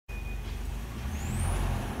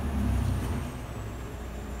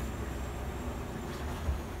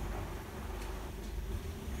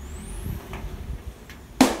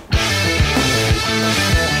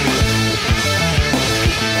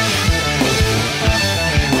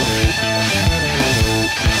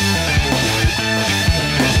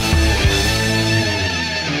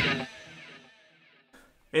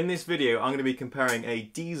In this video, I'm going to be comparing a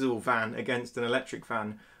diesel van against an electric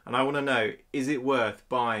van, and I want to know, is it worth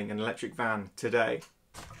buying an electric van today?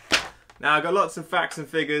 Now, I've got lots of facts and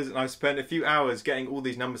figures, and I've spent a few hours getting all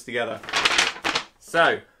these numbers together.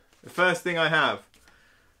 So, the first thing I have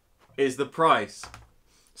is the price.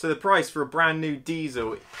 So the price for a brand new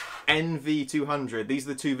diesel Env200, these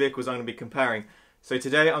are the two vehicles I'm going to be comparing. So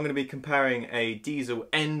today I'm going to be comparing a diesel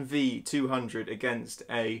Env200 against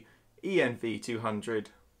a Env200,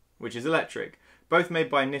 which is electric. Both made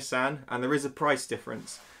by Nissan, and there is a price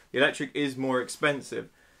difference. The electric is more expensive.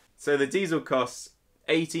 So the diesel costs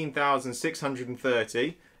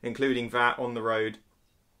 $18,630, including VAT on the road,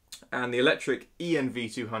 and the electric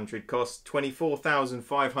Env200 costs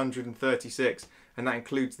 $24,536, and that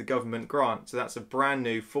includes the government grant. So that's a brand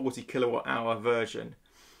new 40 kilowatt hour version.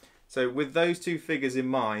 So with those two figures in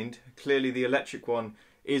mind, clearly the electric one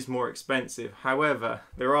is more expensive. However,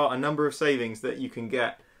 there are a number of savings that you can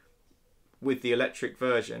get with the electric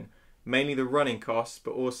version, mainly the running costs, but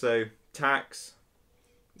also tax,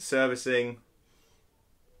 servicing,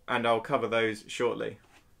 and I'll cover those shortly.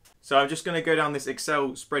 So I'm just going to go down this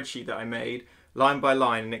Excel spreadsheet that I made line by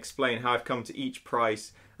line and explain how I've come to each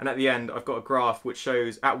price, and at the end I've got a graph which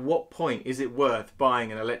shows at what point is it worth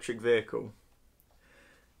buying an electric vehicle.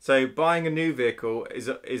 So buying a new vehicle is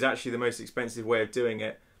actually the most expensive way of doing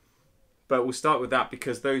it, but we'll start with that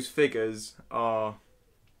because those figures are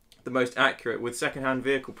the most accurate. With second-hand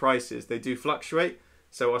vehicle prices, they do fluctuate,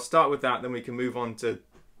 so I'll start with that, then we can move on to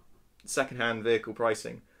second-hand vehicle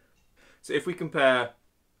pricing. So if we compare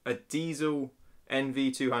a diesel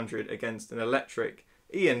Env200 against an electric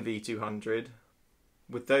Env200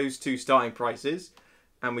 with those two starting prices,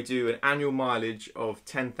 and we do an annual mileage of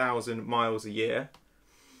 10,000 miles a year,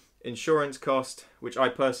 insurance cost, which I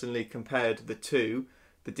personally compared the two,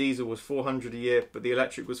 the diesel was $400 a year but the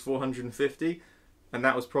electric was $450, and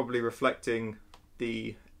that was probably reflecting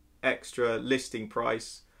the extra listing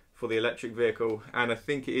price for the electric vehicle, and I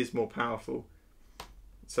think it is more powerful.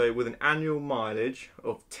 So with an annual mileage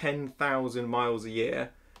of 10,000 miles a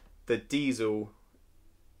year, the diesel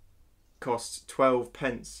costs 12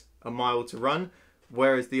 pence a mile to run,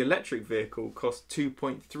 whereas the electric vehicle costs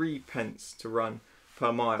 2.3 pence to run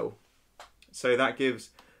per mile. So that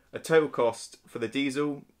gives a total cost for the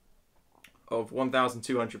diesel of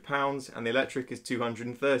 £1,200 and the electric is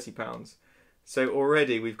 £230. So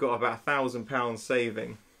already we've got about £1,000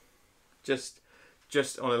 saving just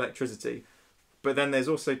on electricity. But then there's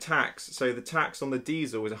also tax. So the tax on the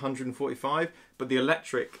diesel is £145, but the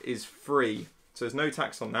electric is free. So there's no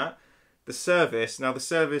tax on that. The service, now the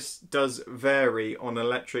service does vary on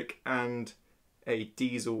electric and a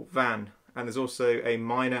diesel van. And there's also a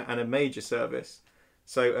minor and a major service.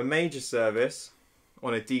 So a major service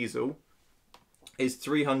on a diesel is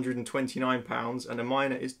 £329 and a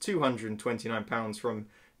minor is £229 from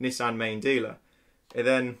Nissan main dealer. And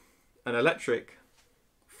then an electric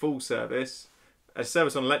full service, a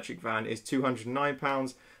service on an electric van is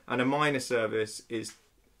 £209 and a minor service is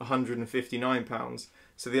 £159.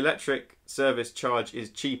 So the electric service charge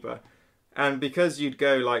is cheaper. And because you'd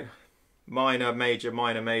go like minor,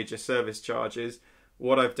 major service charges,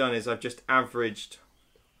 what I've done is I've just averaged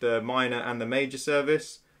the minor and the major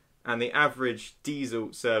service, and the average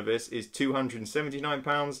diesel service is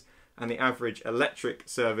 £279 and the average electric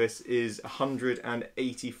service is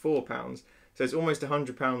 £184. So it's almost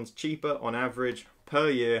 £100 cheaper on average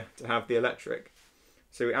per year to have the electric.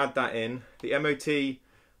 So we add that in. The MOT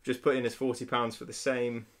just put in as £40 for the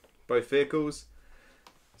same, both vehicles.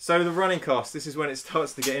 So the running cost, this is when it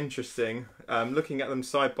starts to get interesting. Looking at them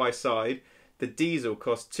side by side, the diesel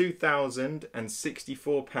costs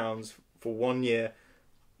 £2,064 for 1 year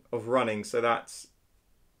of running. So that's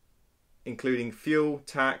including fuel,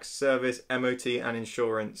 tax, service, MOT and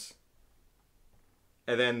insurance.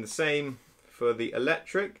 And then the same for the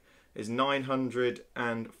electric is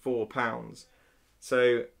 £904.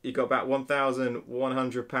 So you've got about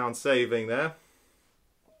 £1,100 saving there.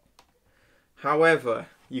 However,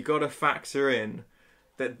 you've got to factor in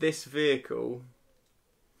that this vehicle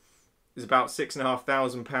is about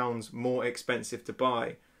 £6,500 more expensive to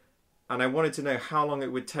buy. And I wanted to know how long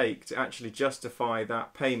it would take to actually justify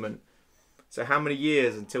that payment. So how many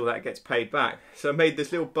years until that gets paid back? So I made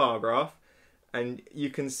this little bar graph, and you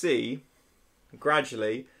can see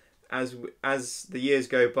gradually as the years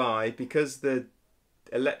go by, because the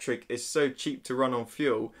electric is so cheap to run on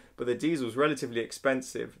fuel, but the diesel is relatively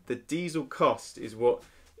expensive. The diesel cost is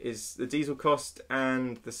the diesel cost,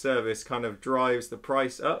 and the service kind of drives the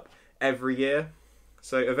price up every year.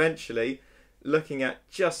 So eventually, looking at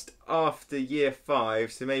just after year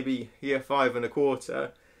 5, so maybe year 5 and a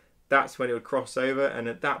quarter, that's when it would cross over, and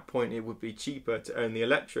at that point it would be cheaper to own the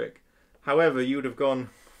electric. However, you would have gone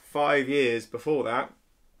 5 years before that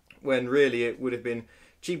when really it would have been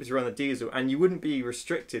cheaper to run the diesel, and you wouldn't be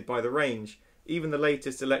restricted by the range. Even the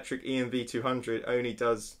latest electric Env200 only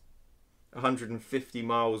does 150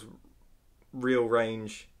 miles real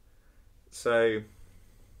range, so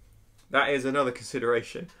that is another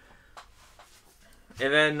consideration.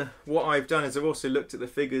 And then what I've done is I've also looked at the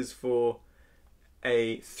figures for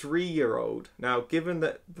a 3-year-old. Now, given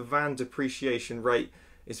that the van depreciation rate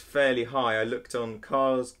is fairly high, I looked at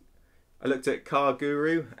Car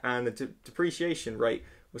Guru, and the depreciation rate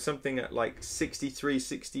was something at like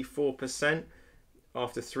 63-64%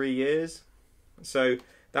 after 3 years. So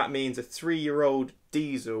that means a 3-year-old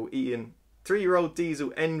diesel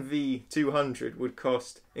Env200 would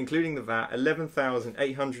cost, including the VAT,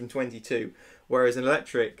 11,822, whereas an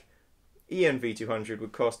electric Env200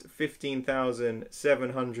 would cost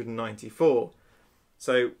 15,794.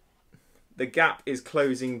 So the gap is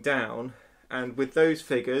closing down, and with those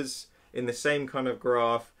figures in the same kind of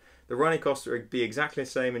graph, the running costs would be exactly the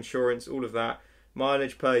same, insurance, all of that,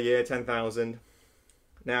 mileage per year 10,000.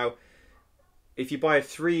 Now, if you buy a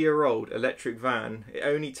 3-year-old electric van, it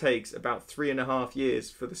only takes about 3.5 years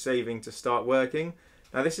for the saving to start working.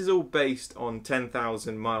 Now, this is all based on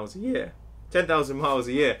 10,000 miles a year. 10,000 miles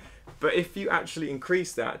a year. But if you actually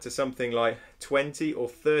increase that to something like 20 or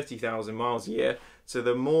 30,000 miles a year, so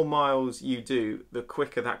the more miles you do, the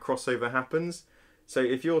quicker that crossover happens. So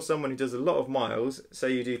if you're someone who does a lot of miles,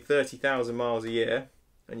 say you do 30,000 miles a year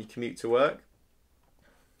and you commute to work.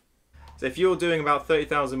 So if you're doing about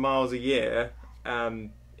 30,000 miles a year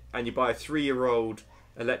and you buy a 3-year-old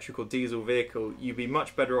electric or diesel vehicle, you'd be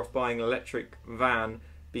much better off buying an electric van,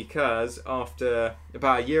 because after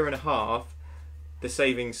about 1.5 years, the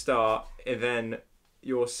savings start, and then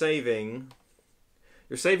you're saving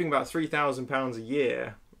about £3,000 a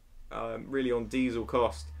year, really, on diesel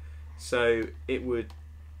cost. So it would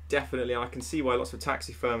definitely, I can see why lots of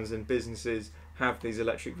taxi firms and businesses have these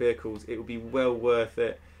electric vehicles. It would be well worth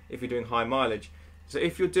it if you're doing high mileage. So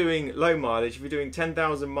if you're doing low mileage, if you're doing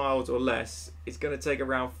 10,000 miles or less, it's going to take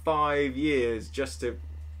around 5 years just to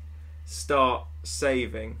start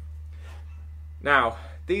saving. Now,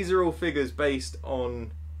 these are all figures based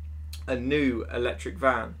on a new electric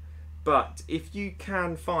van, but if you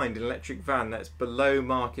can find an electric van that's below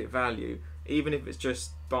market value, even if it's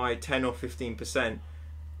just by 10 or 15%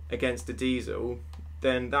 against the diesel,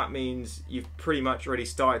 then that means you've pretty much already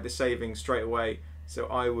started the savings straight away. So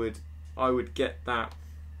I would get that.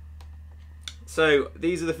 So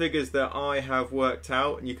these are the figures that I have worked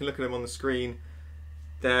out, and you can look at them on the screen.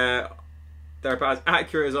 They're about as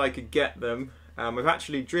accurate as I could get them. I've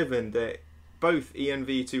actually driven both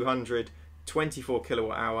Env200 24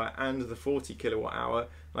 kilowatt hour and the 40 kilowatt hour.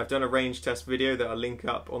 I've done a range test video that I'll link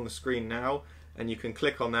up on the screen now, and you can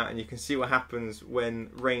click on that and you can see what happens when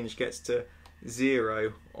range gets to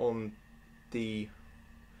 0 on the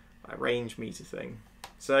range meter thing.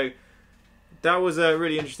 So that was a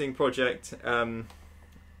really interesting project. I'm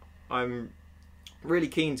really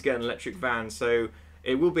keen to get an electric van, so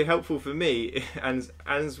it will be helpful for me and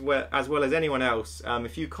as well as anyone else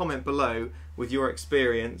if you comment below with your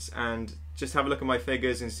experience and just have a look at my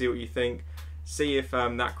figures and see what you think. See if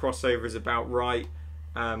that crossover is about right.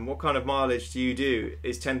 What kind of mileage do you do?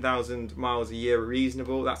 Is 10,000 miles a year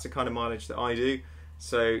reasonable? That's the kind of mileage that I do,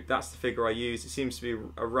 so that's the figure I use. It seems to be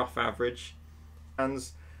a rough average. And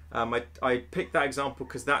I picked that example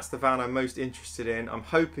because that's the van I'm most interested in. I'm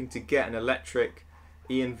hoping to get an electric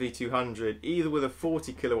Env200, either with a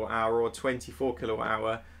 40 kilowatt hour or 24 kilowatt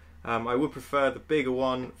hour. I would prefer the bigger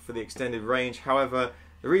one for the extended range. However,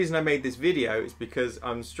 the reason I made this video is because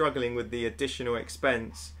I'm struggling with the additional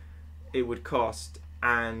expense it would cost,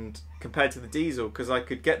 and compared to the diesel, because I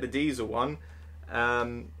could get the diesel one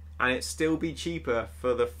and it still be cheaper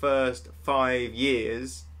for the first 5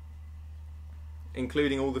 years,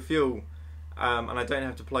 including all the fuel, and I don't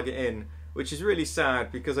have to plug it in, which is really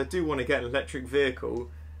sad because I do want to get an electric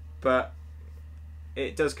vehicle, but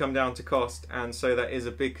it does come down to cost, and so that is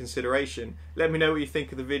a big consideration. Let me know what you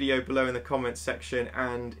think of the video below in the comments section,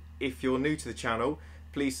 and if you're new to the channel,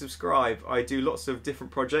 please subscribe. I do lots of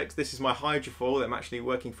different projects. This is my hydrofoil that I'm actually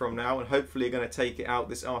working from now, and hopefully going to take it out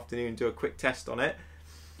this afternoon and do a quick test on it.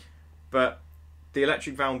 But the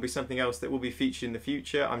electric van will be something else that will be featured in the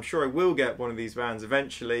future. I'm sure I will get one of these vans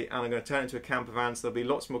eventually, and I'm going to turn it into a camper van, so there'll be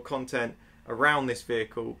lots more content around this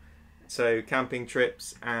vehicle. So camping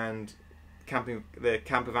trips and the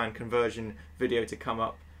camper van conversion video to come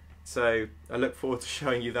up. So I look forward to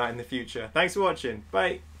showing you that in the future. Thanks for watching.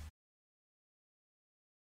 Bye.